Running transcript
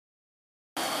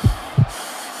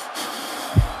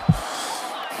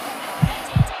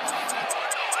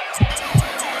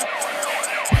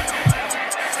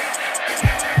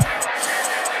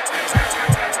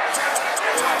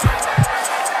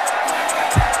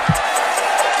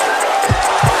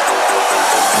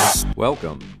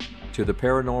Welcome to the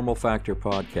Paranormal Factor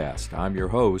podcast. I'm your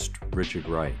host, Richard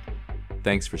Wright.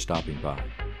 Thanks for stopping by.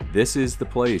 This is the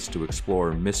place to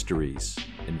explore mysteries,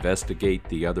 investigate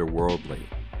the otherworldly,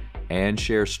 and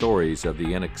share stories of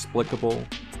the inexplicable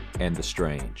and the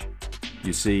strange.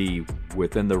 You see,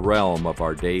 within the realm of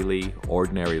our daily,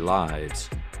 ordinary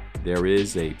lives, there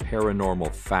is a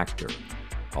paranormal factor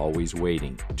always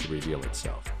waiting to reveal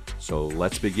itself. So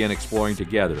let's begin exploring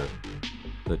together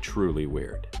the truly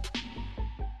weird.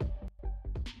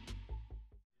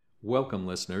 Welcome,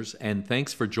 listeners, and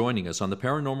thanks for joining us on the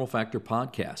Paranormal Factor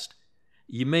podcast.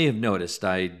 You may have noticed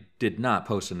I did not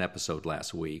post an episode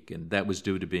last week, and that was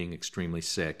due to being extremely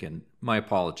sick, and my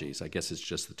apologies. I guess it's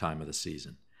just the time of the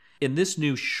season. In this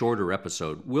new shorter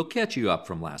episode, we'll catch you up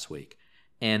from last week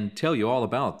and tell you all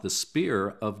about the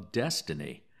Spear of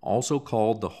Destiny, also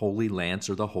called the Holy Lance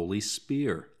or the Holy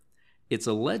Spear. It's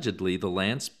allegedly the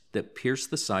lance that pierced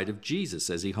the side of Jesus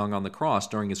as he hung on the cross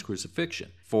during his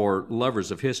crucifixion. For lovers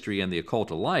of history and the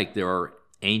occult alike, there are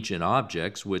ancient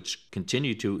objects which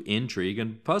continue to intrigue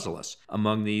and puzzle us.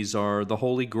 Among these are the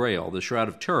Holy Grail, the Shroud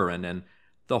of Turin, and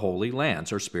the Holy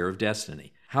Lance or Spear of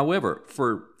Destiny. However,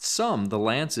 for some, the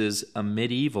lance is a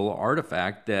medieval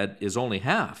artifact that is only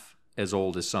half as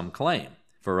old as some claim.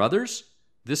 For others,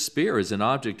 this spear is an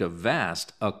object of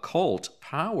vast occult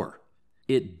power.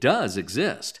 It does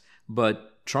exist, but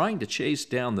trying to chase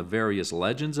down the various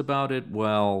legends about it,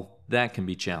 well, that can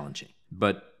be challenging.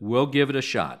 But we'll give it a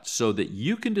shot so that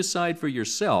you can decide for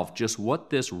yourself just what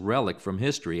this relic from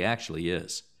history actually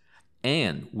is.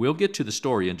 And we'll get to the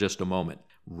story in just a moment,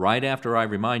 right after I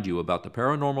remind you about the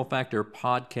Paranormal Factor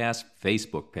podcast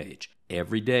Facebook page.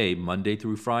 Every day, Monday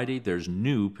through Friday, there's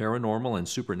new paranormal and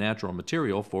supernatural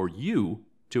material for you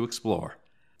to explore.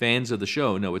 Fans of the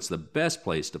show know it's the best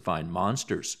place to find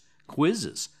monsters,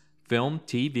 quizzes, film,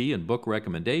 TV, and book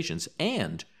recommendations,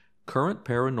 and current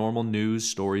paranormal news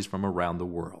stories from around the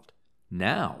world.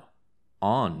 Now,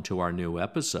 on to our new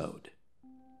episode.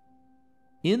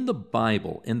 In the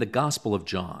Bible, in the Gospel of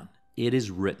John, it is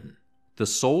written, "The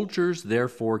soldiers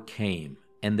therefore came,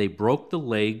 and they broke the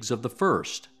legs of the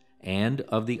first, and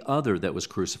of the other that was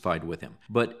crucified with him.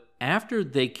 But after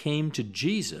they came to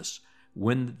Jesus,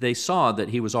 when they saw that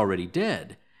he was already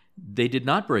dead, they did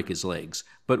not break his legs,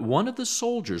 but one of the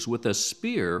soldiers with a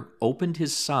spear opened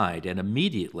his side, and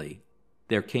immediately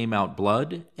there came out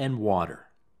blood and water."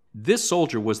 This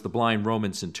soldier was the blind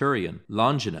Roman centurion,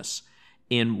 Longinus.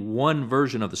 In one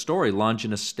version of the story,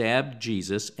 Longinus stabbed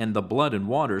Jesus, and the blood and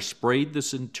water sprayed the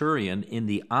centurion in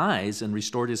the eyes and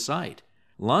restored his sight.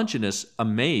 Longinus,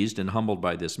 amazed and humbled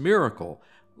by this miracle,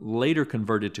 later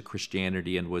converted to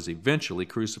Christianity and was eventually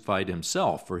crucified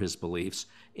himself for his beliefs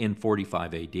in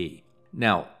 45 AD.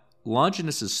 Now,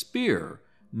 Longinus' spear,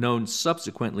 known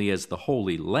subsequently as the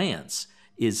Holy Lance,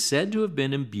 is said to have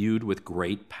been imbued with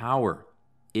great power.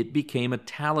 It became a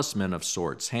talisman of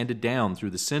sorts, handed down through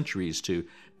the centuries to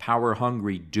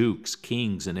power-hungry dukes,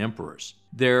 kings, and emperors.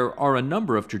 There are a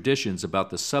number of traditions about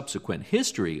the subsequent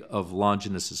history of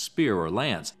Longinus' spear or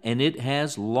lance, and it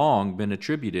has long been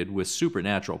attributed with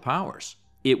supernatural powers.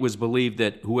 It was believed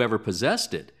that whoever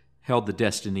possessed it held the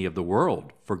destiny of the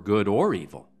world, for good or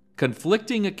evil.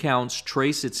 Conflicting accounts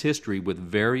trace its history with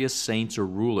various saints or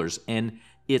rulers, and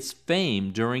its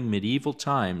fame during medieval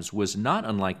times was not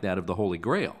unlike that of the Holy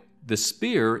Grail. The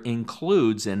spear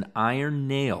includes an iron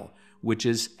nail, which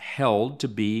is held to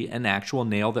be an actual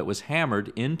nail that was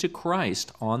hammered into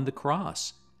Christ on the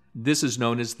cross. This is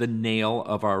known as the nail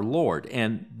of our Lord,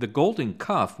 and the golden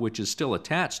cuff, which is still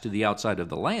attached to the outside of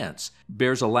the lance,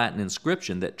 bears a Latin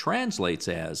inscription that translates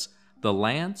as "the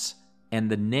lance and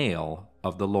the nail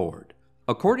of the Lord."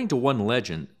 According to one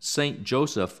legend, Saint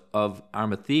Joseph of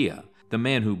Arimathea, the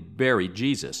man who buried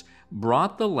Jesus,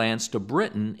 brought the lance to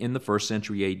Britain in the 1st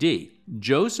century AD.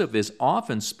 Joseph is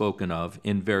often spoken of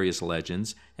in various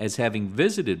legends as having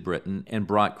visited Britain and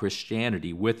brought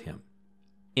Christianity with him.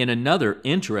 In another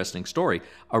interesting story,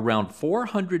 around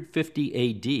 450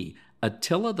 AD,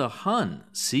 Attila the Hun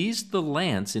seized the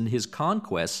lance in his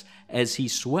conquests as he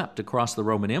swept across the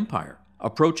Roman Empire.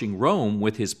 Approaching Rome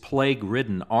with his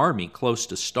plague-ridden army close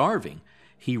to starving,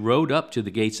 he rode up to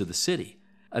the gates of the city.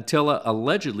 Attila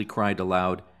allegedly cried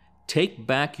aloud, "Take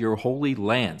back your holy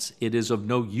lance. It is of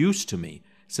no use to me,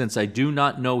 since I do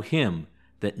not know him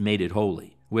that made it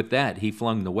holy." With that, he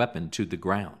flung the weapon to the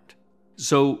ground.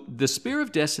 So the Spear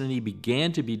of Destiny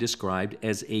began to be described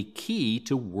as a key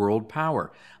to world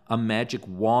power, a magic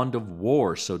wand of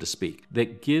war, so to speak,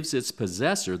 that gives its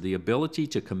possessor the ability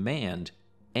to command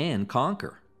and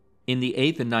conquer. In the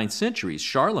 8th and 9th centuries,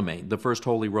 Charlemagne, the first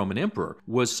Holy Roman Emperor,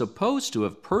 was supposed to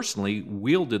have personally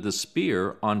wielded the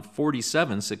spear on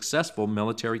 47 successful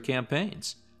military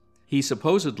campaigns. He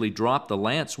supposedly dropped the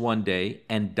lance one day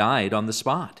and died on the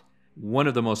spot. One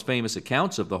of the most famous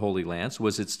accounts of the Holy Lance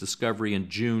was its discovery in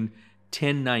June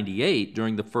 1098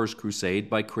 during the First Crusade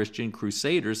by Christian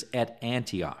crusaders at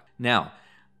Antioch. Now,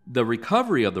 the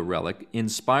recovery of the relic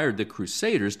inspired the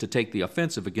Crusaders to take the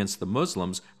offensive against the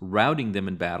Muslims, routing them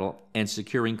in battle and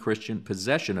securing Christian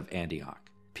possession of Antioch.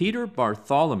 Peter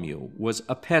Bartholomew was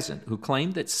a peasant who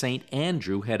claimed that St.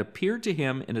 Andrew had appeared to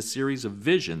him in a series of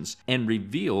visions and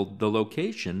revealed the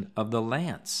location of the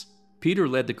lance. Peter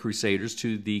led the Crusaders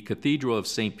to the Cathedral of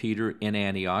St. Peter in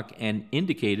Antioch and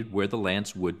indicated where the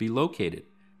lance would be located.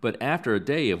 But after a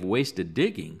day of wasted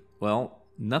digging,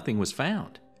 nothing was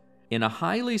found. In a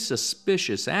highly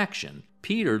suspicious action,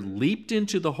 Peter leaped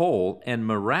into the hole and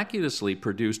miraculously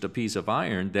produced a piece of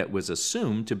iron that was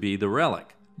assumed to be the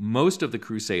relic. Most of the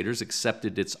Crusaders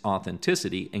accepted its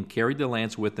authenticity and carried the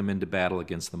lance with them into battle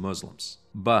against the Muslims.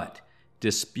 But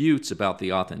disputes about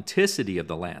the authenticity of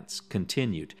the lance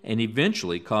continued and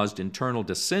eventually caused internal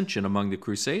dissension among the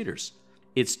Crusaders.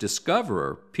 Its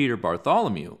discoverer, Peter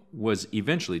Bartholomew, was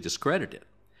eventually discredited.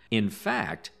 In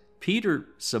fact, Peter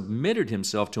submitted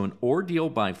himself to an ordeal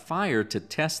by fire to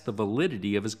test the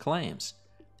validity of his claims,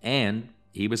 and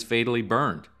he was fatally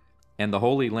burned, and the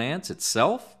Holy Lance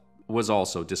itself was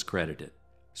also discredited.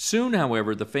 Soon,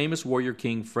 however, the famous warrior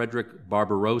king Frederick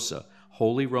Barbarossa,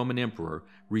 Holy Roman Emperor,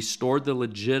 restored the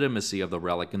legitimacy of the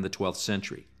relic in the 12th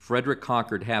century. Frederick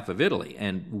conquered half of Italy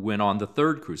and went on the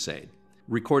Third Crusade.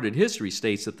 Recorded history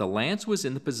states that the lance was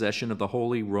in the possession of the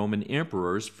Holy Roman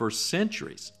Emperors for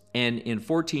centuries. And in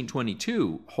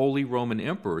 1422, Holy Roman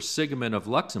Emperor Sigismund of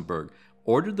Luxembourg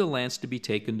ordered the lance to be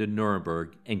taken to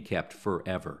Nuremberg and kept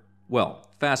forever. Well,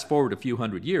 fast forward a few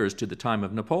hundred years to the time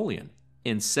of Napoleon.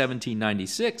 In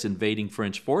 1796, invading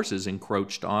French forces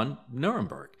encroached on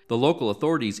Nuremberg. The local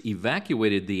authorities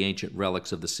evacuated the ancient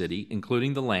relics of the city,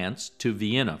 including the lance, to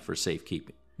Vienna for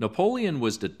safekeeping. Napoleon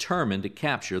was determined to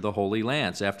capture the Holy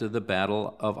Lance after the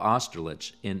Battle of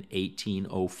Austerlitz in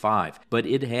 1805, but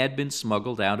it had been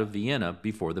smuggled out of Vienna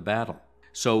before the battle.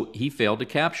 So he failed to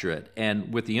capture it,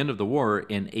 and with the end of the war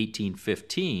in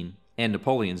 1815 and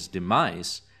Napoleon's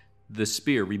demise, the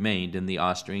spear remained in the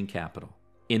Austrian capital.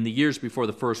 In the years before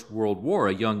the First World War,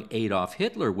 a young Adolf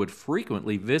Hitler would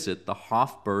frequently visit the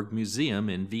Hofburg Museum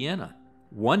in Vienna.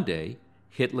 One day,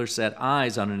 Hitler set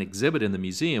eyes on an exhibit in the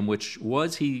museum, which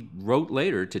was, he wrote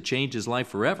later, to change his life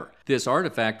forever. This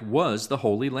artifact was the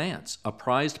Holy Lance, a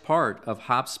prized part of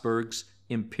Habsburg's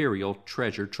imperial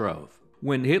treasure trove.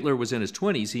 When Hitler was in his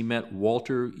 20s, he met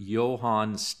Walter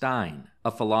Johann Stein,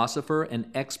 a philosopher and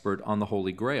expert on the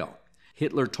Holy Grail.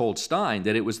 Hitler told Stein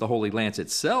that it was the Holy Lance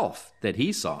itself that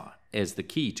he saw as the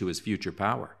key to his future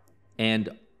power.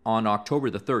 And on October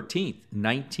the 13th,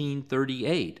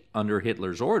 1938, under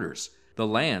Hitler's orders, the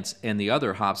lance and the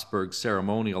other Habsburg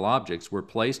ceremonial objects were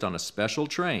placed on a special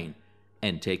train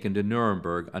and taken to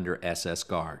Nuremberg under SS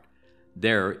guard.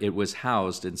 There it was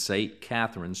housed in St.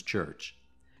 Catherine's Church.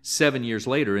 7 years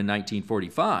later, in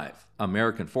 1945,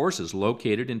 American forces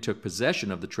located and took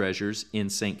possession of the treasures in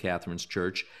St. Catherine's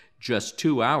Church just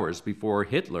 2 hours before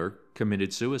Hitler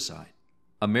committed suicide.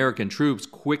 American troops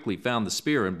quickly found the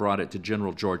spear and brought it to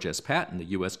General George S. Patton, the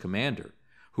U.S. commander,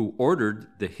 who ordered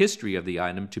the history of the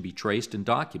item to be traced and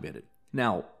documented.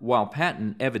 Now, while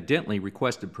Patton evidently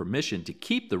requested permission to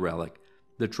keep the relic,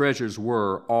 the treasures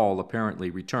were all apparently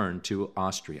returned to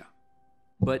Austria.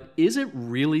 But is it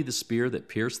really the spear that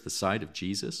pierced the side of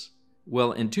Jesus?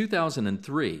 Well, in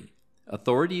 2003,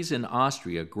 authorities in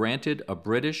Austria granted a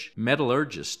British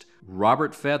metallurgist,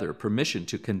 Robert Feather, permission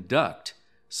to conduct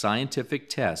scientific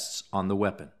tests on the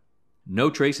weapon. No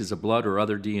traces of blood or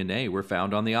other DNA were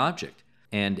found on the object,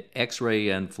 and X-ray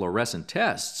and fluorescent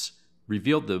tests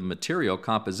revealed the material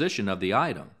composition of the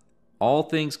item. All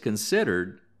things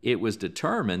considered, it was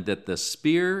determined that the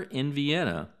spear in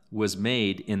Vienna was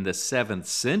made in the 7th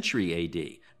century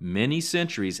A.D., many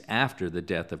centuries after the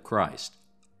death of Christ.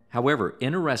 However,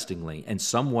 interestingly and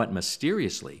somewhat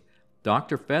mysteriously,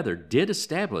 Dr. Feather did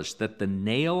establish that the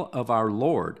nail of our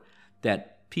Lord,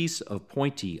 that piece of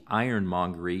pointy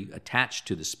ironmongery attached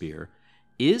to the spear,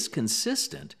 is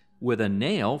consistent with a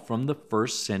nail from the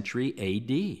 1st century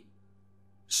A.D.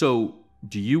 So,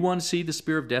 do you want to see the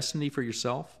Spear of Destiny for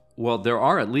yourself? Well, there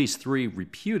are at least 3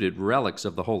 reputed relics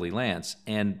of the Holy Lance,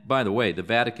 and by the way, the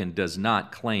Vatican does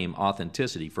not claim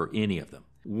authenticity for any of them.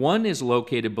 One is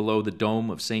located below the dome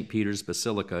of St. Peter's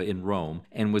Basilica in Rome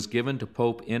and was given to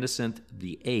Pope Innocent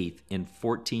VIII in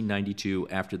 1492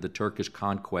 after the Turkish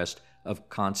conquest of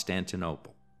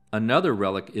Constantinople. Another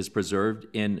relic is preserved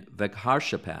in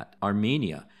Vegharshapat,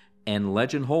 Armenia, and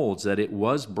legend holds that it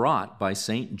was brought by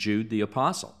St. Jude the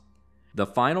Apostle. The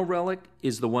final relic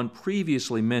is the one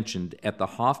previously mentioned at the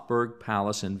Hofburg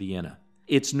Palace in Vienna.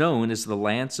 It's known as the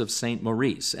Lance of St.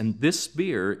 Maurice, and this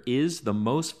spear is the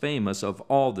most famous of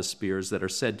all the spears that are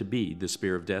said to be the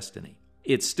Spear of Destiny.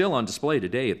 It's still on display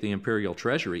today at the Imperial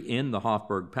Treasury in the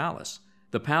Hofburg Palace.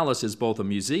 The palace is both a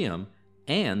museum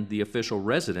and the official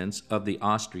residence of the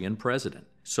Austrian president,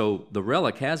 so the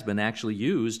relic has been actually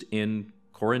used in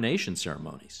coronation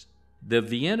ceremonies. The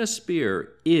Vienna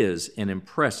spear is an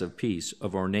impressive piece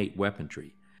of ornate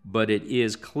weaponry, but it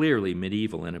is clearly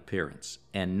medieval in appearance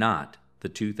and not the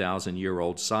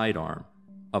 2,000-year-old sidearm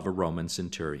of a Roman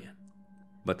centurion.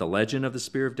 But the legend of the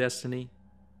Spear of Destiny,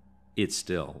 it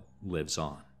still lives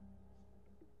on.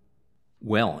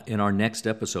 Well, in our next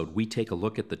episode, we take a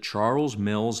look at the Charles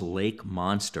Mills Lake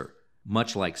Monster.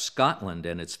 Much like Scotland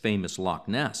and its famous Loch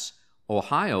Ness,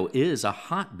 Ohio is a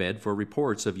hotbed for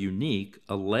reports of unique,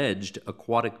 alleged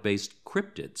aquatic-based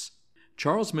cryptids.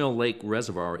 Charles Mill Lake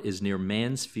Reservoir is near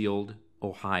Mansfield,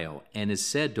 Ohio, and is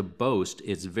said to boast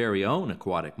its very own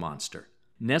aquatic monster.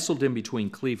 Nestled in between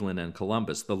Cleveland and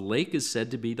Columbus, the lake is said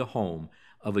to be the home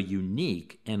of a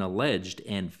unique and alleged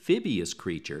amphibious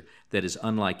creature that is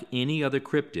unlike any other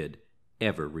cryptid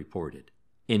ever reported.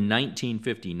 In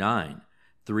 1959,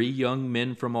 3 young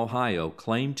men from Ohio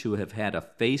claimed to have had a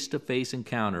face-to-face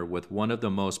encounter with one of the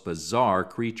most bizarre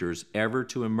creatures ever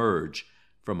to emerge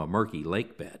from a murky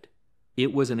lake bed.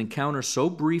 It was an encounter so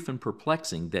brief and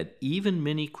perplexing that even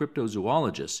many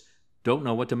cryptozoologists don't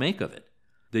know what to make of it.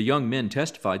 The young men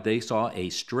testified they saw a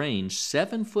strange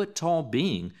 7-foot-tall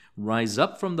being rise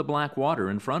up from the black water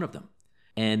in front of them,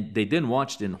 and they then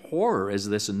watched in horror as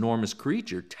this enormous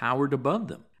creature towered above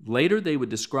them. Later, they would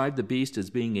describe the beast as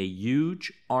being a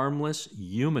huge, armless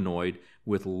humanoid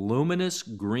with luminous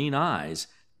green eyes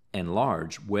and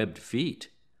large webbed feet.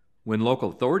 When local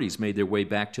authorities made their way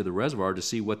back to the reservoir to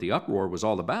see what the uproar was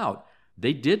all about,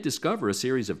 they did discover a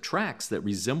series of tracks that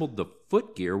resembled the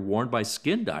footgear worn by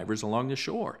skin divers along the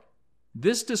shore.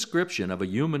 This description of a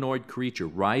humanoid creature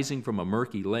rising from a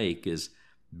murky lake is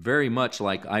very much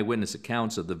like eyewitness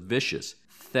accounts of the vicious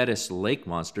Thetis lake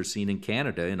monster seen in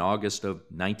Canada in August of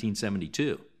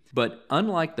 1972. But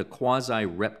unlike the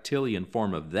quasi-reptilian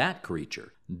form of that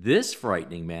creature, this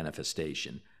frightening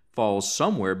manifestation falls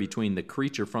somewhere between the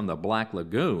creature from the Black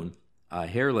Lagoon, a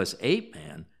hairless ape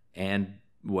man, and,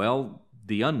 well,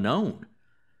 the unknown.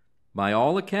 By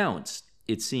all accounts,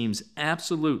 it seems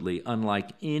absolutely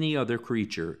unlike any other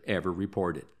creature ever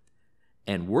reported.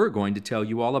 And we're going to tell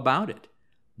you all about it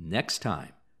next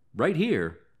time, right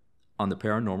here on the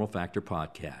Paranormal Factor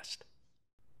podcast.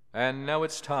 And now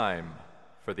it's time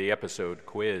for the episode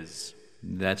quiz.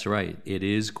 That's right, it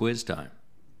is quiz time.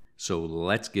 So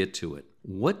let's get to it.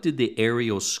 What did the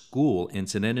Ariel School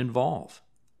incident involve?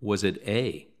 Was it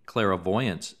A,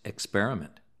 clairvoyance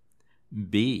experiment,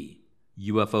 B,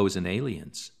 UFOs and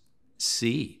aliens,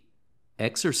 C,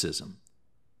 exorcism,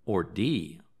 or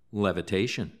D,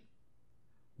 levitation?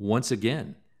 Once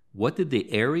again, what did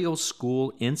the Ariel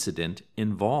School incident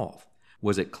involve?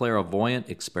 Was it clairvoyant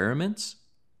experiments,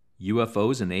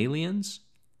 UFOs and aliens,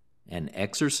 an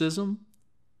exorcism,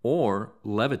 or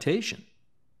levitation?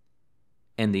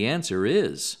 And the answer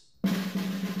is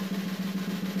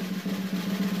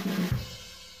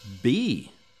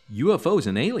B, UFOs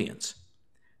and aliens.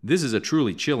 This is a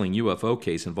truly chilling UFO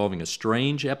case involving a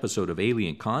strange episode of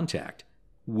alien contact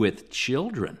with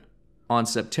children. On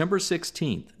September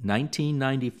 16,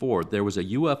 1994, there was a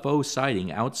UFO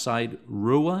sighting outside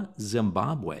Rua,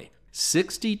 Zimbabwe.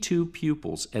 62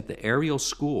 pupils at the Ariel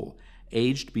School,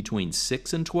 aged between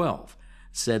 6 and 12,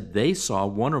 said they saw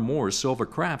one or more silver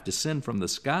craft descend from the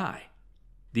sky.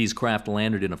 These craft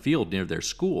landed in a field near their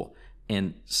school,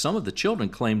 and some of the children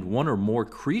claimed one or more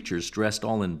creatures dressed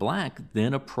all in black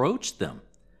then approached them.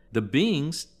 The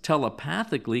beings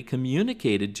telepathically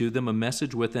communicated to them a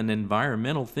message with an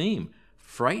environmental theme,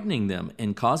 frightening them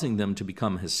and causing them to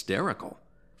become hysterical.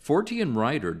 Fortean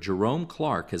writer Jerome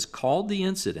Clark has called the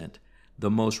incident the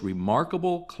most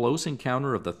remarkable close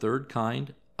encounter of the third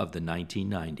kind of the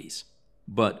 1990s.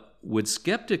 But would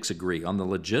skeptics agree on the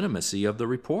legitimacy of the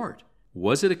report?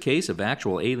 Was it a case of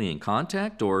actual alien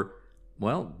contact or,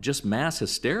 well, just mass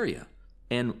hysteria?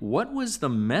 And what was the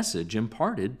message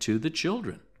imparted to the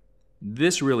children?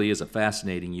 This really is a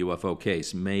fascinating UFO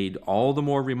case, made all the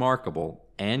more remarkable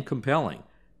and compelling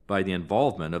by the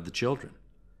involvement of the children.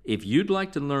 If you'd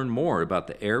like to learn more about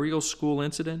the Ariel School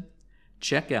incident,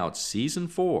 check out Season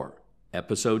 4,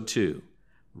 Episode 2,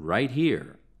 right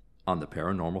here on the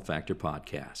Paranormal Factor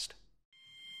podcast.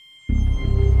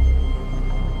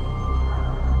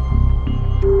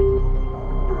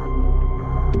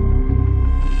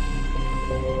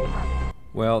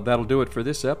 Well, that'll do it for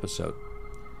this episode.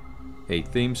 A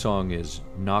theme song is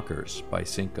Knockers by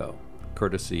Cinco,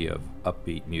 courtesy of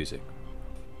Upbeat Music.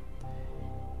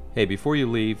 Hey, before you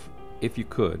leave, if you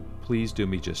could, please do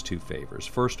me just 2 favors.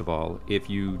 First of all, if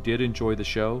you did enjoy the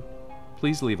show,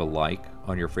 please leave a like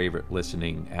on your favorite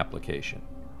listening application.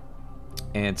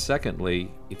 And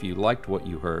secondly, if you liked what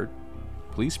you heard,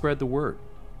 please spread the word.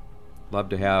 Love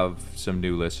to have some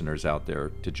new listeners out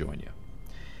there to join you.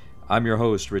 I'm your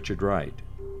host, Richard Wright.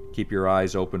 Keep your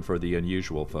eyes open for the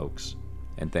unusual, folks,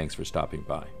 and thanks for stopping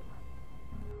by.